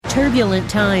Turbulent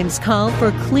times call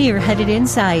for clear-headed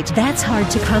insight. That's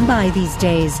hard to come by these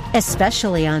days,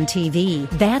 especially on TV.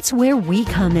 That's where we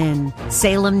come in.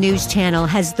 Salem News Channel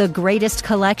has the greatest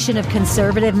collection of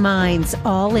conservative minds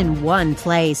all in one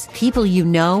place. People you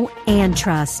know and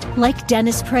trust, like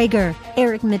Dennis Prager,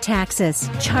 Eric Metaxas,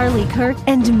 Charlie Kirk,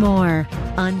 and more.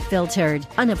 Unfiltered,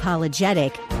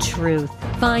 unapologetic truth.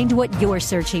 Find what you're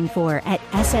searching for at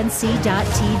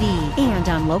snc.tv and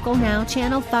on Local Now,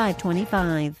 Channel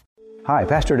 525. Hi,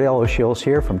 Pastor Dale O'Shields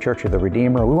here from Church of the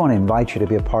Redeemer. We want to invite you to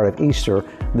be a part of Easter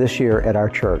this year at our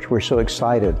church. We're so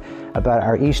excited about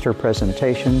our Easter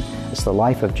presentation. It's the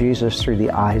life of Jesus through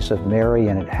the eyes of Mary,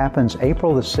 and it happens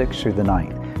April the 6th through the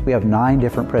 9th. We have 9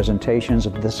 different presentations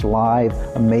of this live,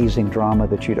 amazing drama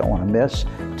that you don't want to miss.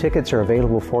 Tickets are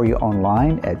available for you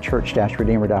online at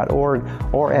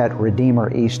church-redeemer.org or at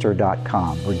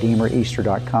redeemereaster.com.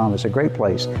 Redeemereaster.com is a great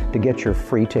place to get your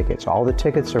free tickets. All the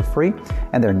tickets are free,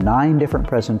 and there are 9 different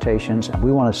presentations, and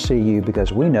we want to see you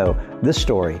because we know this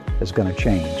story is going to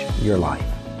change your life.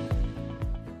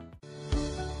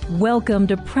 Welcome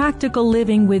to Practical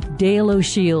Living with Dale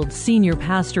O'Shields, Senior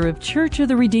Pastor of Church of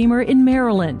the Redeemer in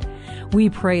Maryland. We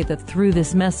pray that through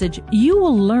this message, you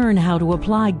will learn how to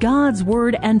apply God's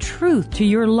Word and truth to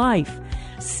your life.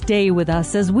 Stay with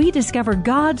us as we discover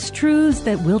God's truths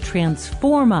that will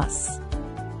transform us.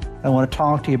 I want to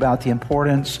talk to you about the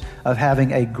importance of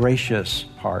having a gracious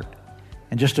heart.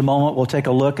 In just a moment, we'll take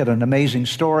a look at an amazing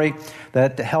story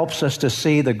that helps us to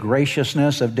see the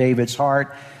graciousness of David's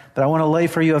heart. But I want to lay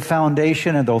for you a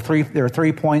foundation, and there are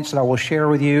 3 points that I will share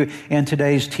with you in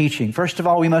today's teaching. First of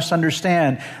all, we must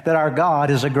understand that our God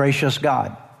is a gracious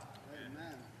God.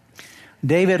 Amen.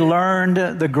 David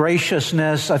learned the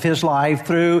graciousness of his life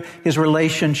through his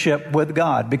relationship with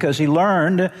God, because he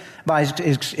learned by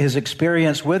his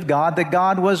experience with God that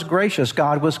God was gracious,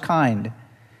 God was kind.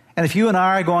 And if you and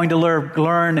I are going to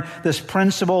learn this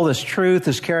principle, this truth,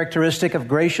 this characteristic of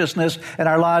graciousness in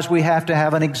our lives, we have to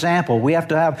have an example. We have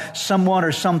to have someone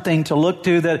or something to look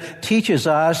to that teaches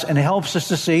us and helps us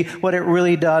to see what it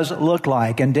really does look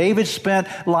like. And David spent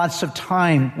lots of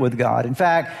time with God. In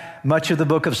fact, much of the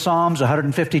book of Psalms,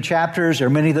 150 chapters, there are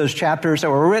many of those chapters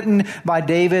that were written by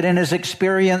David in his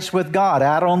experience with God,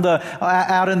 out in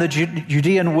the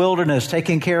Judean wilderness,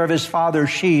 taking care of his father's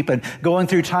sheep and going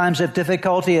through times of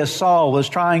difficulty as Saul was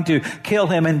trying to kill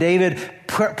him. And David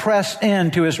pressed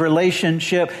into his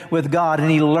relationship with God, and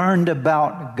he learned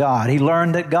about God. He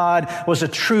learned that God was a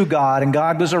true God and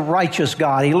God was a righteous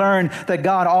God. He learned that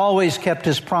God always kept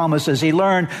his promises. He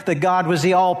learned that God was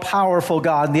the all-powerful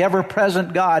God and the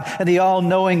ever-present God and the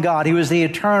all-knowing God. He was the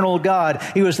eternal God.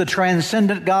 He was the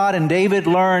transcendent God, and David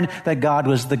learned that God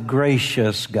was the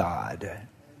gracious God.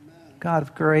 God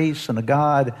of grace and a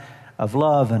God of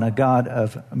love and a God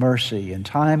of mercy. And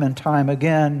time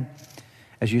again,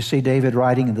 as you see David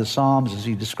writing in the Psalms, as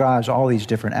he describes all these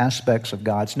different aspects of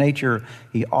God's nature,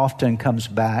 he often comes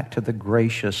back to the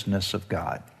graciousness of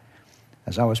God.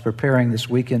 As I was preparing this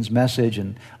weekend's message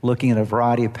and looking at a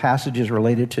variety of passages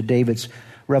related to David's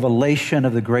revelation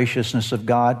of the graciousness of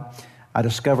God, I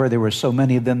discovered there were so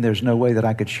many of them, there's no way that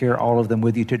I could share all of them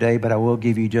with you today, but I will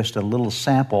give you just a little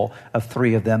sample of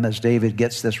 3 of them as David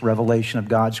gets this revelation of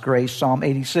God's grace. Psalm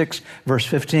 86, verse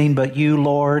 15, "But you,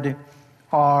 Lord,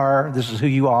 this is who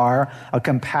you are, a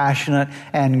compassionate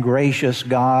and gracious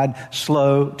God,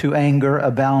 slow to anger,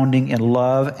 abounding in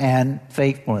love and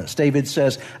faithfulness." David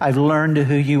says, I've learned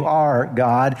who you are,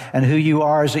 God, and who you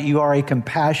are is that you are a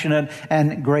compassionate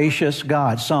and gracious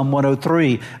God. Psalm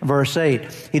 103, verse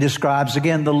 8, he describes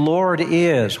again, the Lord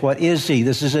is, what is he?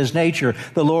 This is his nature.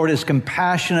 The Lord is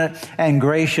compassionate and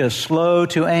gracious, slow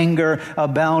to anger,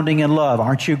 abounding in love.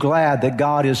 Aren't you glad that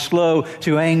God is slow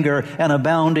to anger and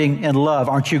abounding in love?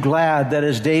 Aren't you glad that,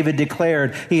 as David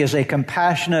declared, he is a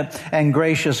compassionate and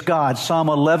gracious God? Psalm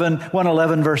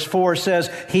 111 verse 4 says,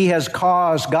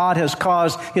 God has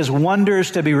caused his wonders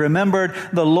to be remembered.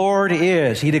 The Lord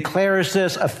is. He declares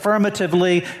this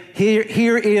affirmatively.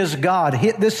 Here is God.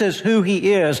 This is who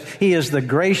he is. He is the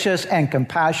gracious and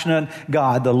compassionate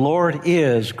God. The Lord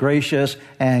is gracious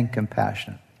and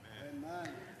compassionate. Amen.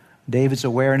 David's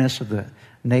awareness of the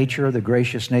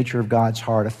gracious nature of God's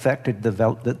heart affected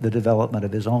the development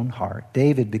of his own heart.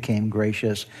 David became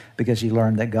gracious because he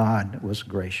learned that God was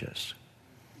gracious.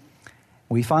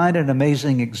 We find an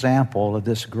amazing example of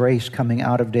this grace coming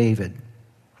out of David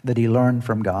that he learned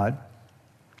from God,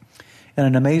 and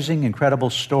an amazing, incredible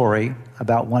story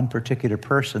about one particular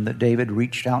person that David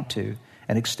reached out to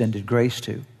and extended grace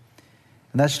to.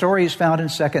 And that story is found in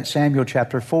 2 Samuel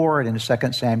chapter 4 and in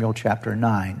 2 Samuel chapter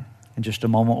 9. In just a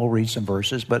moment, we'll read some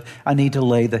verses, but I need to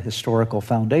lay the historical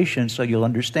foundation so you'll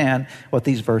understand what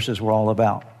these verses were all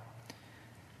about.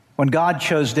 When God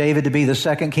chose David to be the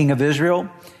second king of Israel,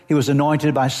 he was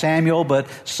anointed by Samuel, but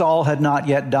Saul had not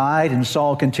yet died, and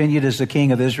Saul continued as the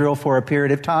king of Israel for a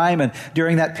period of time. And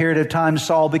during that period of time,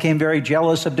 Saul became very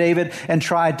jealous of David and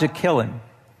tried to kill him.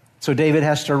 So David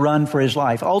has to run for his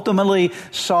life. Ultimately,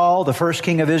 Saul, the first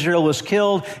king of Israel, was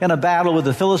killed in a battle with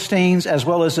the Philistines, as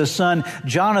well as his son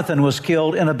Jonathan was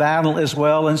killed in a battle as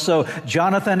well. And so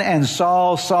Jonathan and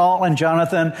Saul and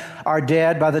Jonathan are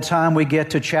dead by the time we get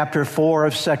to chapter 4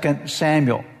 of 2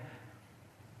 Samuel.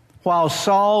 While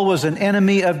Saul was an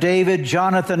enemy of David,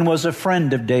 Jonathan was a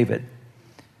friend of David.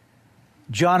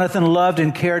 Jonathan loved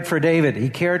and cared for David. He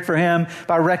cared for him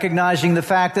by recognizing the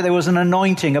fact that there was an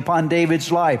anointing upon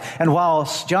David's life. And while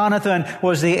Jonathan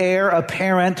was the heir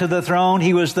apparent to the throne,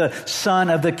 he was the son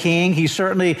of the king. He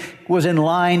certainly was in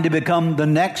line to become the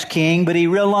next king, but he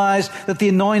realized that the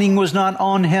anointing was not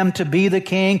on him to be the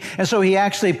king. And so he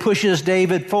actually pushes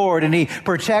David forward and he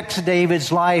protects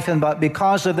David's life. And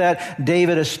because of that,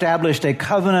 David established a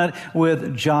covenant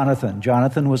with Jonathan.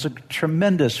 Jonathan was a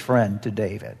tremendous friend to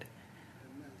David.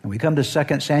 And we come to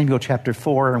 2 Samuel chapter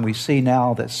 4, and we see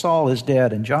now that Saul is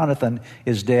dead and Jonathan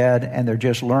is dead, and they're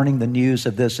just learning the news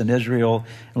of this in Israel.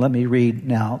 And let me read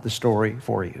now the story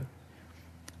for you.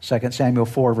 2 Samuel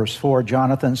 4, verse 4,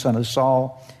 Jonathan, son of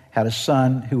Saul, had a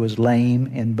son who was lame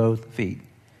in both feet.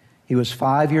 He was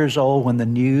 5 years old when the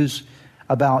news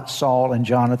about Saul and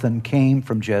Jonathan came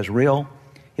from Jezreel.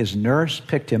 His nurse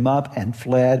picked him up and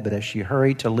fled, but as she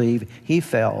hurried to leave, he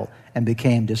fell and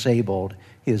became disabled.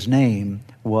 His name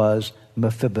was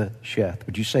Mephibosheth.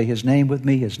 Would you say his name with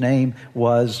me? His name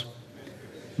was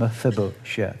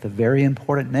Mephibosheth, a very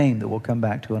important name that we'll come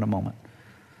back to in a moment.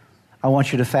 I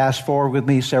want you to fast forward with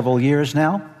me several years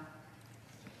now.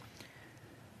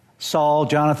 Saul,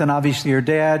 Jonathan obviously are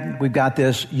dead. We've got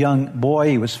this young boy.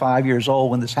 He was 5 years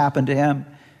old when this happened to him.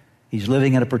 He's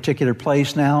living in a particular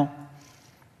place now.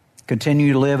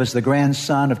 Continue to live as the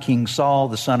grandson of King Saul,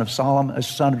 the son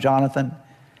of Jonathan.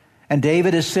 And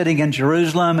David is sitting in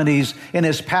Jerusalem, and he's in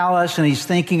his palace, and he's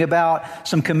thinking about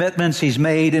some commitments he's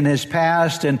made in his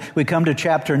past. And we come to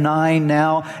chapter 9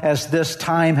 now as this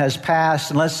time has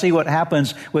passed. And let's see what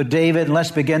happens with David. And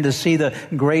let's begin to see the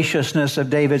graciousness of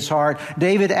David's heart.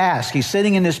 David asks, he's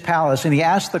sitting in his palace, and he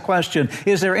asks the question,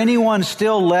 is there anyone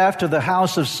still left of the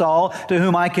house of Saul to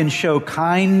whom I can show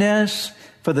kindness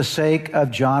for the sake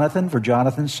of Jonathan, for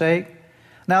Jonathan's sake?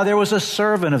 Now there was a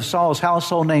servant of Saul's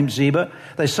household named Ziba.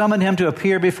 They summoned him to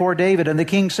appear before David, and the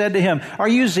king said to him, "Are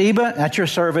you Ziba?" "At your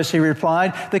service," he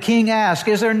replied. The king asked,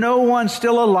 "Is there no one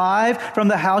still alive from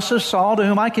the house of Saul to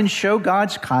whom I can show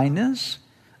God's kindness?"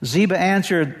 Ziba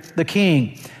answered the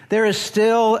king, "There is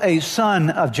still a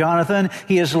son of Jonathan.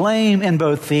 He is lame in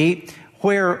both feet."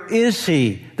 "Where is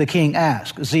he?" the king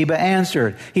asked. Ziba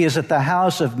answered, "He is at the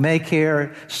house of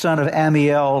Machir, son of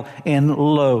Ammiel, in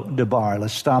Lo-debar."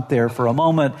 Let's stop there for a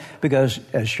moment, because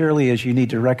as surely as you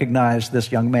need to recognize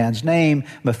this young man's name,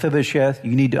 Mephibosheth,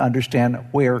 you need to understand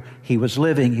where he was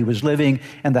living. He was living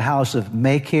in the house of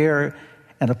Machir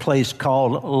in a place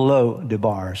called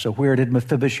Lo-debar. So where did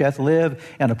Mephibosheth live?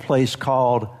 In a place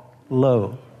called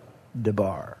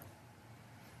Lo-debar.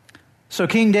 So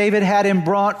King David had him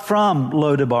brought from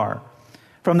Lo-debar,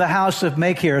 from the house of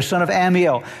Machir, son of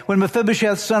Ammiel. When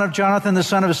Mephibosheth, son of Jonathan, the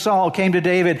son of Saul, came to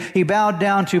David, he bowed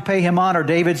down to pay him honor.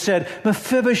 David said,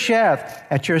 "Mephibosheth,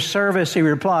 at your service," he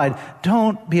replied.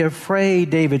 "Don't be afraid,"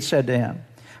 David said to him,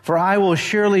 "for I will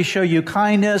surely show you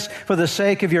kindness for the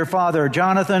sake of your father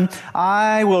Jonathan.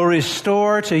 I will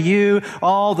restore to you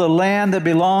all the land that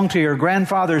belonged to your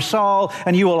grandfather Saul,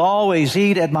 and you will always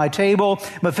eat at my table."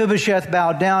 Mephibosheth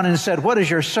bowed down and said, "What is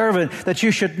your servant that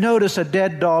you should notice a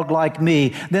dead dog like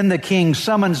me?" Then the king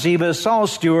summoned Ziba,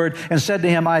 Saul's steward, and said to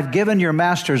him, "I've given your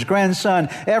master's grandson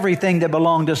everything that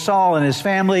belonged to Saul and his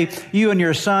family. You and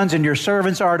your sons and your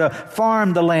servants are to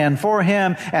farm the land for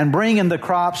him and bring in the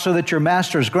crops so that your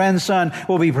master's grandson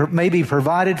may be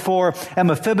provided for, and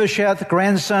Mephibosheth,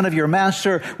 grandson of your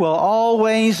master, will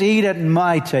always eat at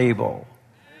my table."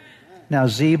 Now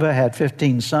Ziba had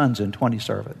 15 sons and 20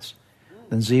 servants.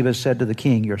 Then Ziba said to the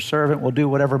king, "Your servant will do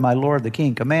whatever my lord the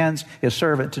king commands his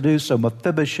servant to do." So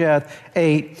Mephibosheth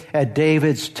ate at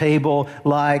David's table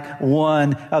like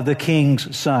one of the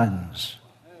king's sons.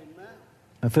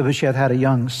 Mephibosheth had a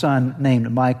young son named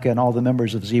Micah, and all the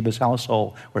members of Ziba's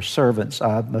household were servants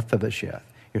of Mephibosheth.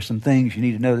 Here's some things you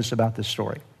need to notice about this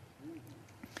story.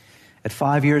 At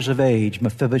 5 years of age,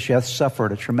 Mephibosheth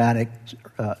suffered a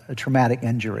traumatic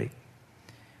injury.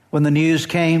 When the news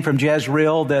came from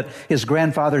Jezreel that his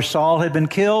grandfather Saul had been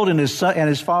killed and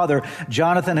his father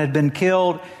Jonathan had been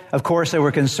killed, of course, they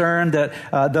were concerned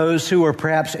that those who were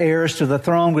perhaps heirs to the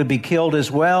throne would be killed as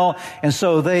well. And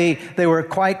so they were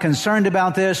quite concerned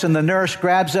about this. And the nurse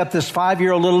grabs up this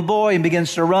 5-year-old little boy and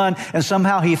begins to run. And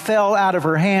somehow he fell out of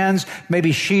her hands.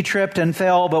 Maybe she tripped and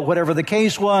fell, but whatever the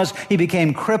case was, he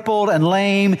became crippled and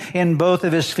lame in both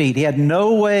of his feet. He had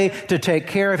no way to take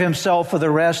care of himself for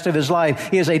the rest of his life.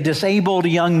 He is a disabled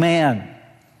young man.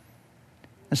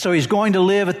 And so he's going to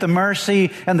live at the mercy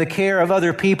and the care of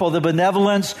other people, the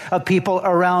benevolence of people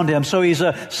around him. So he's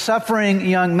a suffering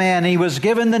young man. He was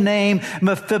given the name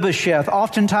Mephibosheth.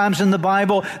 Oftentimes in the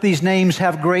Bible, these names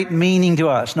have great meaning to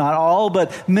us. Not all,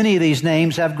 but many of these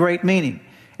names have great meaning.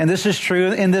 And this is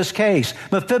true in this case.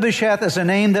 Mephibosheth is a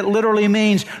name that literally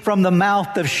means from the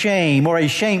mouth of shame, or a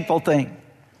shameful thing.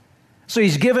 So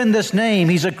he's given this name.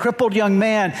 He's a crippled young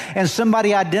man, and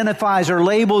somebody identifies or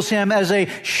labels him as a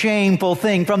shameful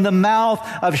thing, from the mouth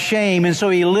of shame. And so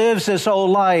he lives his whole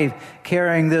life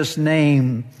carrying this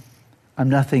name. I'm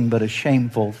nothing but a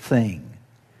shameful thing.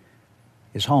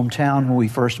 His hometown, when we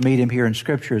first meet him here in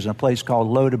Scripture, is a place called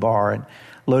Lodabar. And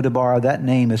Lodabar, that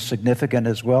name is significant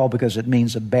as well because it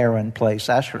means a barren place.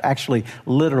 Actually,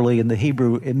 literally in the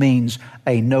Hebrew, it means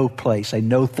a no place, a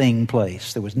no-thing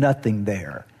place. There was nothing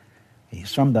there.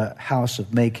 He's from the house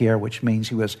of Machir, which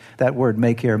means that word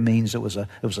Machir means it was a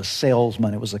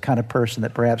salesman. It was the kind of person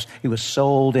that perhaps he was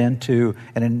sold into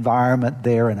an environment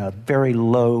there in a very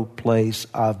low place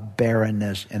of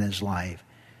barrenness in his life.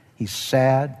 He's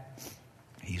sad,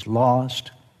 he's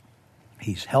lost,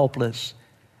 he's helpless,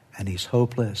 and he's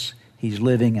hopeless. He's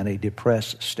living in a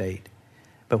depressed state.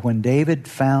 But when David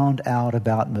found out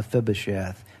about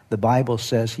Mephibosheth, the Bible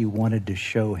says he wanted to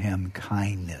show him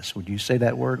kindness. Would you say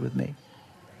that word with me?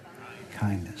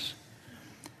 Kindness.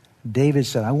 David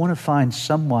said, I want to find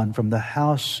someone from the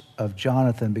house of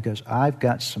Jonathan because I've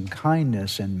got some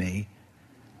kindness in me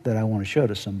that I want to show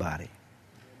to somebody.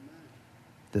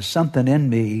 There's something in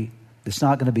me that's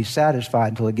not going to be satisfied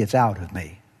until it gets out of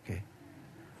me. Okay?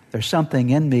 There's something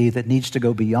in me that needs to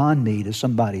go beyond me to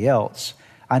somebody else.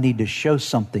 I need to show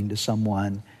something to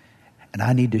someone, and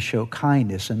I need to show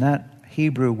kindness. And that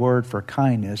Hebrew word for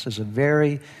kindness is a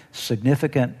very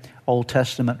significant Old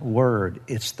Testament word.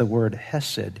 It's the word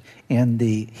hesed in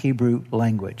the Hebrew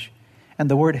language. And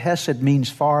the word hesed means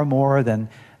far more than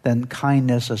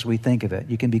kindness as we think of it.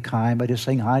 You can be kind by just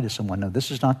saying hi to someone. No,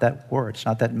 this is not that word. It's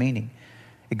not that meaning.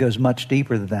 It goes much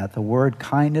deeper than that. The word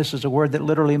kindness is a word that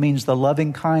literally means the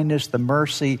loving kindness, the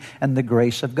mercy, and the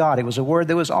grace of God. It was a word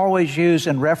that was always used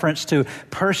in reference to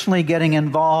personally getting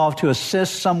involved to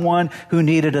assist someone who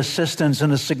needed assistance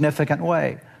in a significant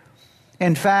way.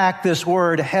 In fact, this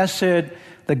word hesed,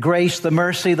 the grace, the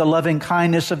mercy, the loving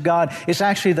kindness of God, is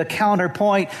actually the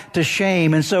counterpoint to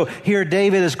shame. And so here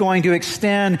David is going to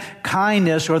extend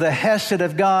kindness or the hesed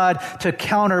of God to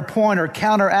counterpoint or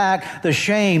counteract the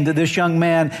shame that this young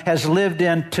man has lived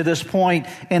in to this point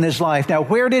in his life. Now,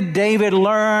 where did David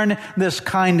learn this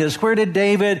kindness? Where did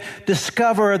David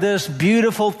discover this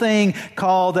beautiful thing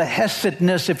called the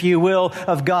hesedness, if you will,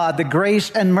 of God, the grace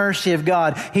and mercy of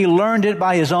God? He learned it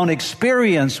by his own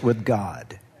experience with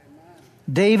God.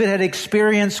 David had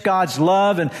experienced God's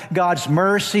love and God's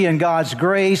mercy and God's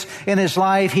grace in his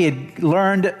life. He had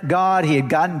learned God. He had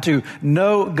gotten to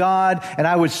know God. And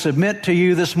I would submit to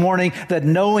you this morning that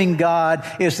knowing God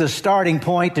is the starting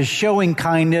point to showing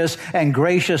kindness and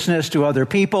graciousness to other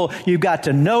people. You've got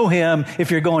to know Him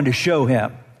if you're going to show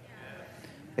Him.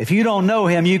 If you don't know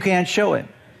Him, you can't show Him.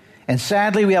 And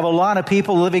sadly, we have a lot of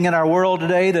people living in our world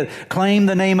today that claim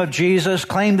the name of Jesus,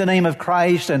 claim the name of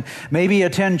Christ, and maybe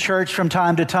attend church from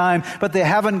time to time, but they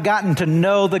haven't gotten to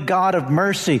know the God of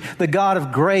mercy, the God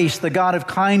of grace, the God of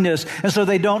kindness. And so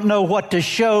they don't know what to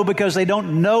show because they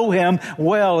don't know Him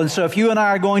well. And so if you and I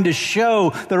are going to show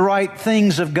the right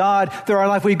things of God through our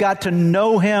life, we've got to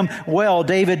know Him well.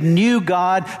 David knew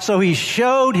God, so he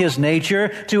showed His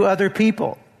nature to other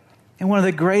people. And one of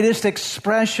the greatest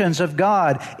expressions of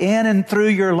God in and through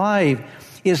your life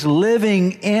is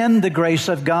living in the grace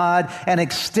of God and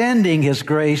extending His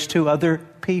grace to other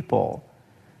people.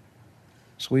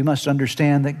 So we must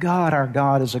understand that God, our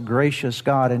God, is a gracious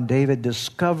God, and David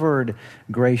discovered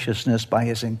graciousness by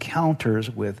his encounters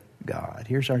with God.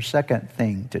 Here's our second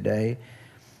thing today.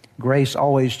 Grace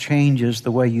always changes the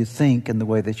way you think and the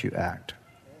way that you act.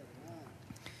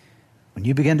 When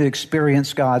you begin to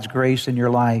experience God's grace in your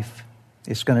life,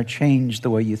 it's going to change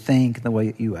the way you think and the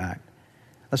way you act.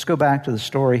 Let's go back to the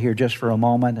story here just for a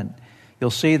moment, and you'll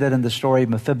see that in the story of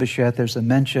Mephibosheth, there's a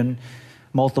mention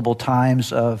multiple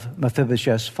times of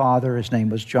Mephibosheth's father. His name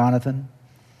was Jonathan.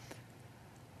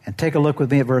 And take a look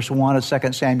with me at verse 1 of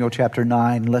 2 Samuel chapter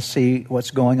 9. Let's see what's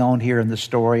going on here in the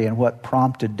story and what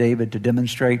prompted David to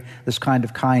demonstrate this kind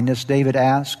of kindness. David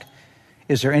asked,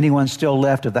 "Is there anyone still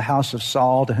left of the house of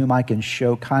Saul to whom I can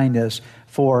show kindness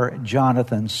for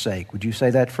Jonathan's sake?" Would you say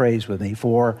that phrase with me?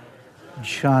 For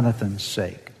Jonathan's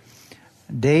sake.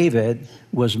 David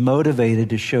was motivated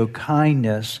to show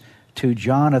kindness to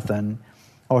Jonathan,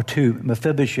 or to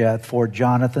Mephibosheth, for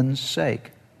Jonathan's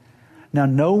sake. Now,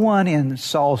 no one in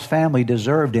Saul's family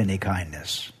deserved any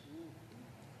kindness.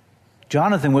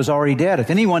 Jonathan was already dead. If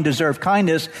anyone deserved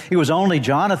kindness, it was only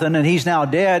Jonathan, and he's now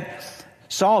dead.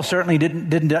 Saul certainly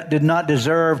did not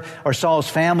deserve, or Saul's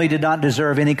family did not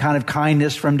deserve any kind of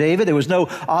kindness from David. There was no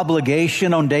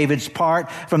obligation on David's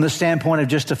part from the standpoint of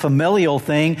just a familial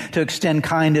thing to extend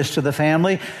kindness to the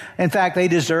family. In fact, they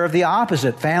deserved the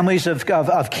opposite. Families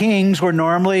of kings were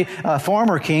normally,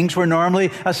 former kings were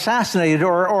normally assassinated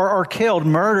or killed,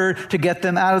 murdered to get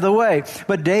them out of the way.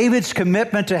 But David's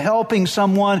commitment to helping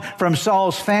someone from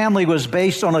Saul's family was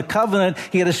based on a covenant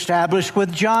he had established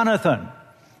with Jonathan.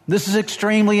 This is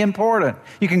extremely important.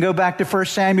 You can go back to 1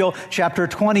 Samuel chapter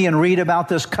 20 and read about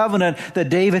this covenant that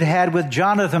David had with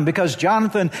Jonathan. Because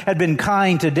Jonathan had been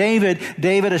kind to David,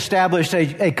 David established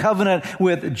a covenant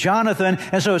with Jonathan.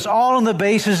 And so it's all on the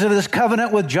basis of this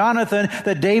covenant with Jonathan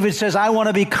that David says, I want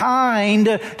to be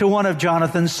kind to one of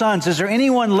Jonathan's sons. Is there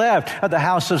anyone left of the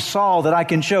house of Saul that I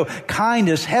can show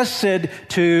kindness, hesed,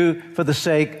 to for the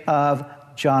sake of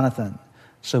Jonathan?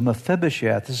 So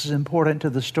Mephibosheth, this is important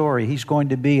to the story, he's going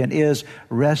to be and is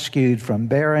rescued from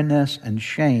barrenness and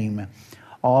shame,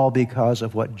 all because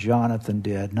of what Jonathan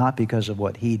did, not because of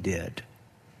what he did.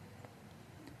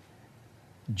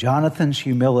 Jonathan's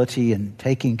humility in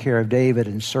taking care of David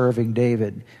and serving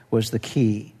David was the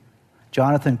key.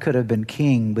 Jonathan could have been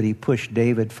king, but he pushed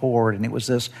David forward, and it was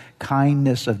this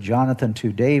kindness of Jonathan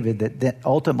to David that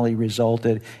ultimately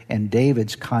resulted in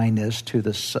David's kindness to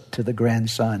the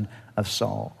grandson of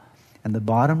Saul. And the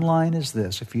bottom line is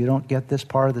this: if you don't get this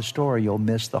part of the story, you'll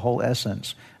miss the whole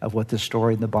essence of what this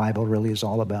story in the Bible really is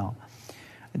all about.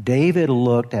 David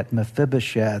looked at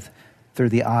Mephibosheth through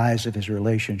the eyes of his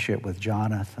relationship with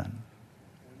Jonathan.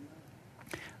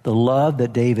 The love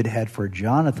that David had for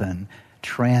Jonathan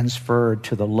transferred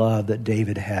to the love that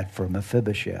David had for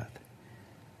Mephibosheth.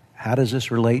 How does this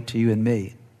relate to you and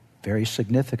me? Very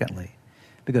significantly.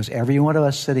 Because every one of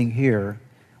us sitting here,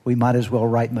 we might as well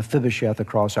write Mephibosheth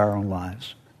across our own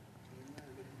lives.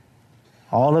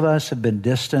 All of us have been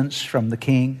distanced from the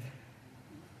king.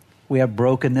 We have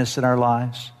brokenness in our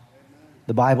lives.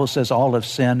 The Bible says all have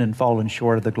sinned and fallen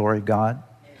short of the glory of God.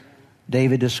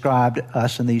 David described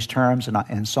us in these terms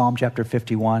in Psalm chapter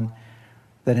 51,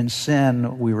 that in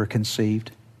sin we were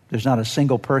conceived. There's not a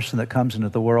single person that comes into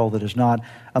the world that is not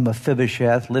a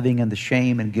Mephibosheth, living in the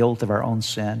shame and guilt of our own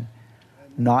sin,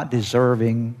 not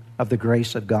deserving of the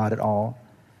grace of God at all.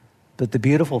 But the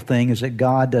beautiful thing is that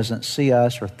God doesn't see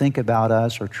us or think about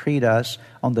us or treat us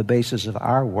on the basis of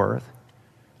our worth,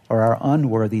 or our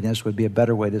unworthiness would be a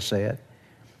better way to say it.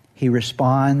 He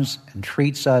responds and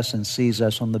treats us and sees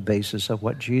us on the basis of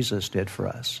what Jesus did for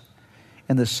us.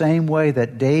 In the same way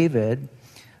that David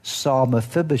saw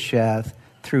Mephibosheth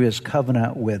through his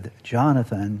covenant with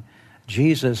Jonathan,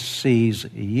 Jesus sees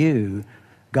you.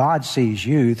 God sees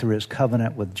you through his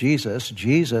covenant with Jesus.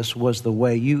 Jesus was the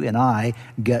way you and I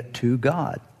get to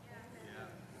God.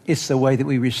 It's the way that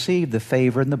we receive the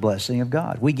favor and the blessing of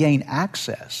God. We gain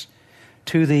access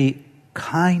to the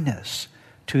kindness,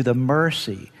 to the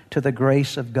mercy, to the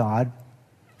grace of God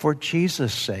for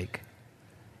Jesus' sake.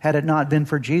 Had it not been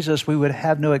for Jesus, we would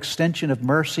have no extension of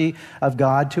mercy of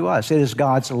God to us. It is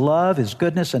God's love, his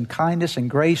goodness and kindness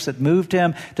and grace that moved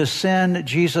him to send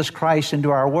Jesus Christ into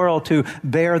our world to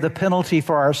bear the penalty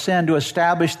for our sin, to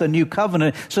establish the new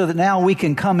covenant so that now we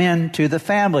can come into the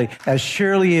family. As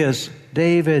surely as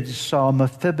David saw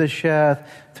Mephibosheth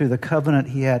through the covenant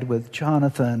he had with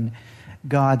Jonathan,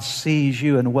 God sees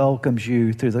you and welcomes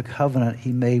you through the covenant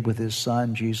he made with his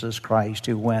son, Jesus Christ,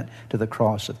 who went to the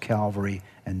cross of Calvary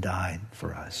and died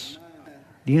for us.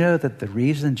 Do you know that the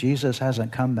reason Jesus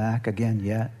hasn't come back again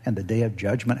yet and the day of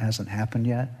judgment hasn't happened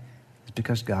yet is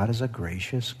because God is a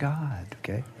gracious God,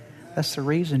 okay? That's the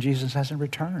reason Jesus hasn't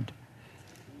returned.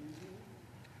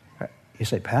 You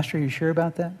say, Pastor, are you sure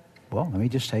about that? Well, let me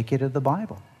just take you to the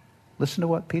Bible. Listen to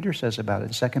what Peter says about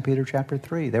it in 2 Peter chapter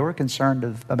 3. They were concerned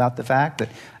about the fact that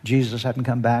Jesus hadn't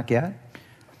come back yet.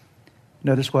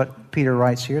 Notice what Peter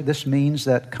writes here. This means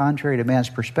that contrary to man's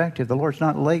perspective, the Lord's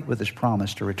not late with his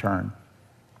promise to return,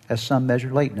 as some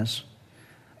measure lateness,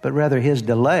 but rather his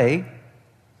delay,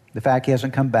 the fact he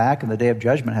hasn't come back and the day of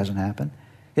judgment hasn't happened,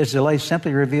 His delay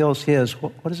simply reveals His,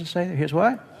 what does it say there? His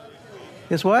what?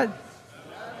 His what?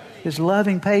 His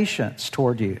loving patience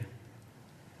toward you.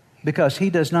 Because He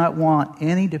does not want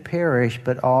any to perish,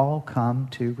 but all come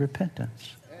to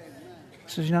repentance. He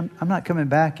says, I'm not coming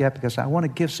back yet because I want to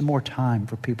give some more time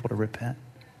for people to repent.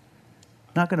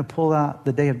 I'm not going to pull out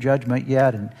the day of judgment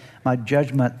yet and my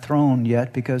judgment throne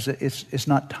yet because it's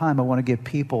not time. I want to give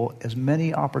people as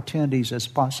many opportunities as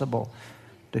possible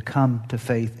to come to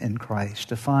faith in Christ,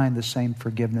 to find the same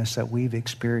forgiveness that we've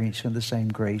experienced and the same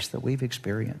grace that we've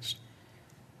experienced.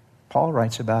 Paul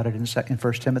writes about it in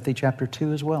 1 Timothy chapter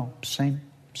 2 as well. Same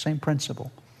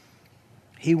principle.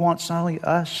 He wants not only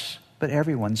us, but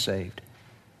everyone saved.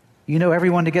 You know,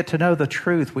 everyone to get to know the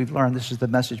truth. We've learned, this is the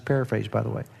Message paraphrase, by the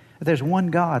way, that there's one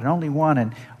God and only one,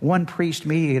 and one priest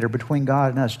mediator between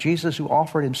God and us, Jesus, who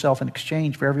offered Himself in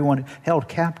exchange for everyone held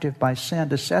captive by sin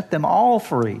to set them all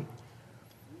free.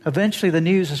 Eventually the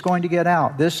news is going to get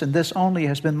out. This and this only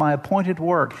has been my appointed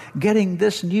work, getting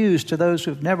this news to those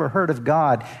who've never heard of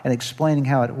God and explaining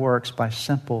how it works by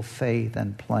simple faith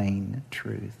and plain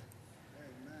truth.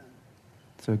 Amen.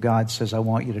 So God says, I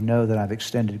want you to know that I've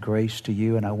extended grace to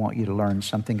you, and I want you to learn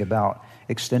something about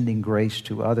extending grace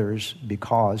to others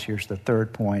because, here's the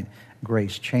third point,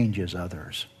 grace changes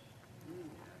others.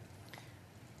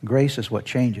 Grace is what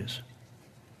changes.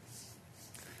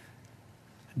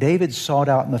 David sought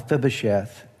out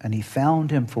Mephibosheth, and he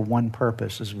found him for one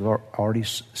purpose, as we've already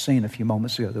seen a few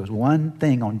moments ago. There was one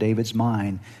thing on David's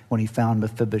mind when he found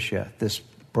Mephibosheth, this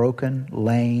broken,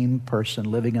 lame person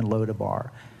living in Lodabar.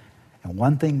 And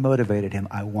one thing motivated him: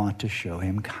 I want to show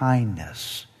him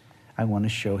kindness. I want to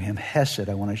show him hesed.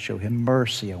 I want to show him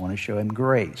mercy. I want to show him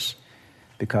grace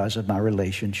because of my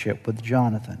relationship with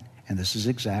Jonathan. And this is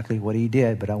exactly what he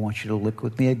did. But I want you to look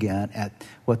with me again at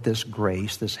what this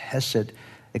grace, this hesed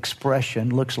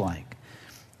expression looks like.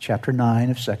 Chapter 9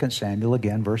 of 2 Samuel,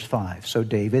 again, verse 5. So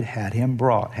David had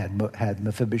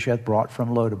Mephibosheth brought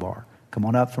from Lodabar. Come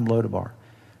on up from Lodabar,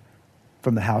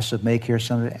 from the house of Machir,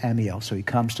 son of Ammiel. So he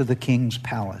comes to the king's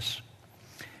palace.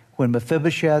 When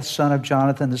Mephibosheth, son of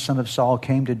Jonathan, the son of Saul,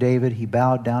 came to David, he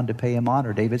bowed down to pay him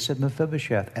honor. David said,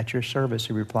 Mephibosheth, at your service,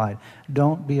 he replied.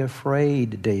 Don't be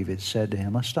afraid, David said to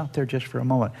him. Let's stop there just for a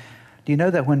moment. Do you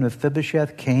know that when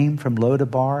Mephibosheth came from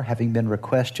Lodabar, having been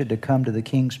requested to come to the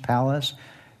king's palace,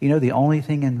 you know the only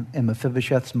thing in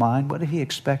Mephibosheth's mind, what did he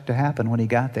expect to happen when he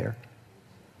got there?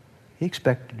 He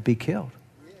expected to be killed.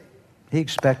 He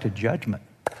expected judgment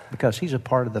because he's a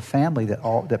part of the family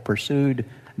that pursued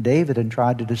David and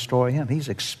tried to destroy him. He's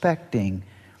expecting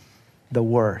the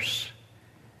worst.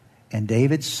 And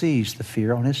David sees the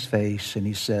fear on his face and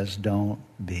he says, don't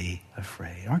be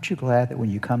afraid. Aren't you glad that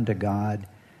when you come to God,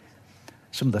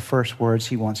 some of the first words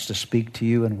He wants to speak to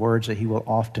you and words that He will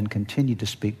often continue to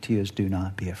speak to you is, do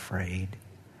not be afraid.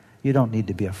 You don't need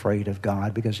to be afraid of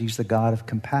God because He's the God of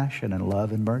compassion and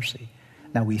love and mercy.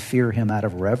 Now, we fear Him out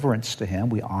of reverence to Him.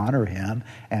 We honor Him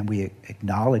and we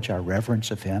acknowledge our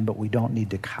reverence of Him, but we don't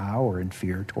need to cower in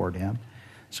fear toward Him.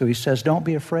 So He says, don't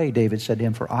be afraid, David said to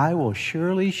him, for I will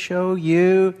surely show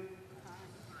you.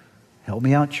 Help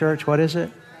me out, church. What is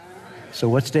it? So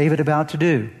what's David about to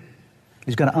do?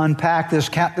 He's going to unpack this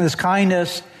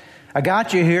kindness. I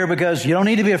got you here because you don't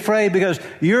need to be afraid, because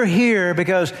you're here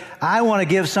because I want to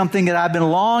give something that I've been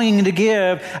longing to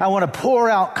give. I want to pour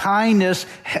out kindness,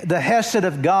 the hesed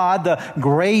of God, the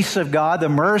grace of God, the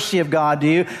mercy of God to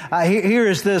you. Here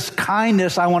is this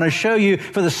kindness I want to show you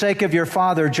for the sake of your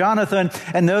father Jonathan.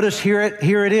 And notice here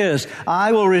it is.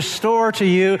 I will restore to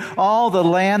you all the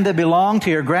land that belonged to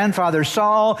your grandfather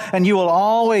Saul, and you will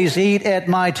always eat at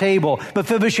my table.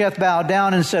 Mephibosheth bowed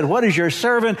down and said, what is your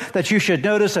servant that you should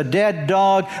notice a dead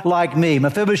dog like me?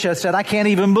 Mephibosheth said, I can't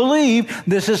even believe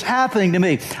this is happening to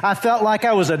me. I felt like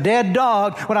I was a dead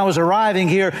dog when I was arriving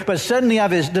here, but suddenly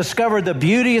I've discovered the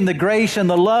beauty and the grace and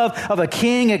the love of a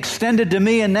king extended to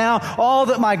me, and now all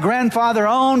that my grandfather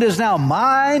owned is now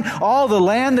mine. All the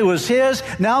land that was his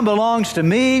now belongs to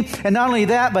me. And not only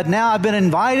that, but now I've been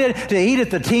invited to eat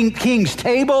at the king's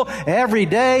table every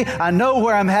day. I know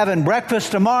where I'm having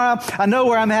breakfast tomorrow. I know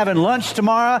where I'm having lunch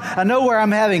tomorrow. I know where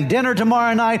I'm having dinner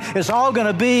tomorrow night. It's all going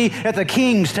to be at the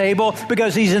king's table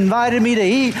because he's invited me to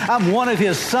eat. I'm one of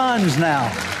his sons now.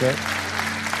 Okay?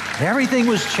 Everything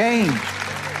was changed.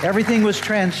 Everything was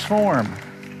transformed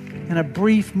in a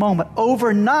brief moment,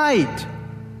 overnight.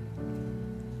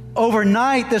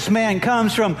 Overnight, this man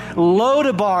comes from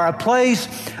Lodabar, a place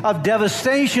of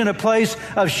devastation, a place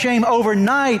of shame.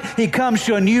 Overnight, he comes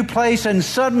to a new place, and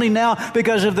suddenly now,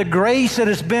 because of the grace that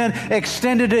has been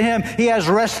extended to him, he has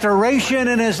restoration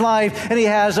in his life, and he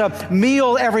has a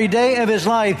meal every day of his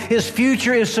life. His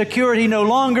future is secured. He no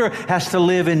longer has to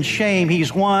live in shame.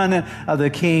 He's one of the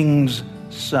king's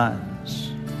sons.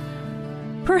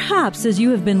 Perhaps as you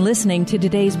have been listening to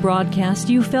today's broadcast,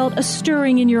 you felt a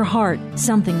stirring in your heart,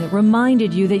 something that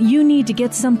reminded you that you need to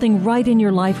get something right in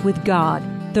your life with God.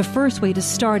 The first way to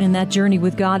start in that journey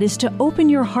with God is to open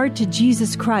your heart to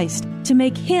Jesus Christ, to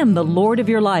make Him the Lord of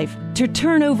your life, to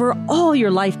turn over all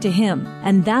your life to Him.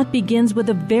 And that begins with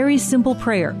a very simple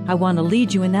prayer. I want to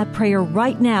lead you in that prayer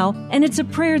right now, and it's a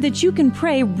prayer that you can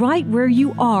pray right where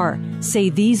you are. Say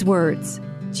these words: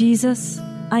 Jesus,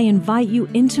 I invite you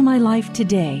into my life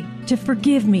today to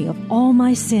forgive me of all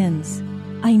my sins.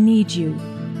 I need you.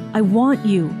 I want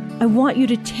you. I want you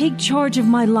to take charge of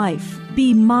my life.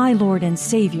 Be my Lord and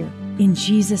Savior. In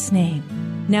Jesus' name.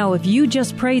 Now, if you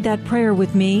just prayed that prayer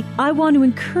with me, I want to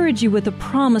encourage you with a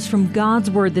promise from God's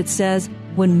Word that says,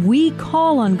 when we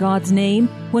call on God's name,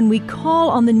 when we call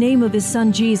on the name of His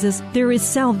Son Jesus, there is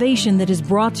salvation that is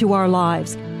brought to our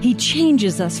lives. He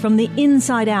changes us from the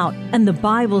inside out. And the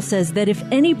Bible says that if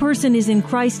any person is in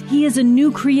Christ, he is a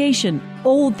new creation.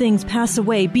 Old things pass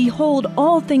away. Behold,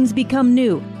 all things become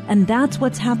new. And that's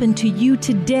what's happened to you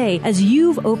today as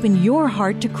you've opened your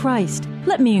heart to Christ.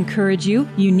 Let me encourage you.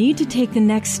 You need to take the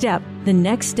next step. The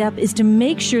next step is to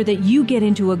make sure that you get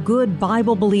into a good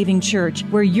Bible-believing church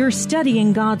where you're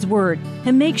studying God's Word.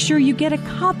 And make sure you get a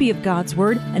copy of God's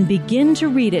Word and begin to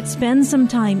read it. Spend some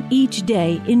time each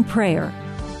day in prayer.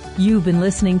 You've been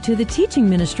listening to the teaching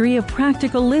ministry of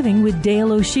Practical Living with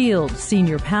Dale O'Shield,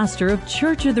 Senior Pastor of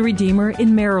Church of the Redeemer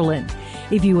in Maryland.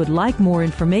 If you would like more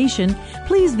information,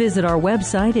 please visit our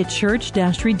website at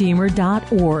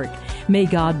church-redeemer.org. May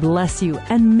God bless you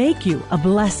and make you a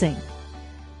blessing.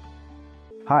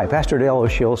 Hi, Pastor Dale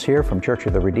O'Shields here from Church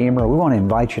of the Redeemer. We want to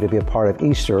invite you to be a part of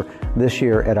Easter this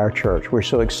year at our church. We're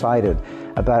so excited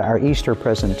about our Easter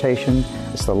presentation.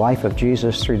 It's the life of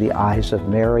Jesus through the eyes of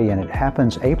Mary, and it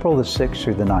happens April the 6th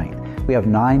through the 9th. We have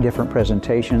 9 different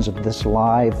presentations of this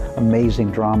live,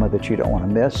 amazing drama that you don't want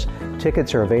to miss.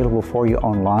 Tickets are available for you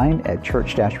online at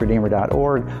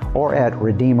church-redeemer.org or at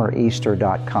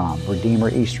redeemereaster.com.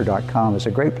 Redeemereaster.com is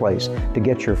a great place to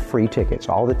get your free tickets.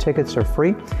 All the tickets are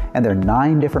free, and there are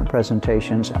 9 different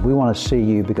presentations, and we want to see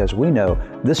you because we know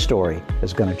this story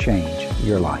is going to change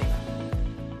your life.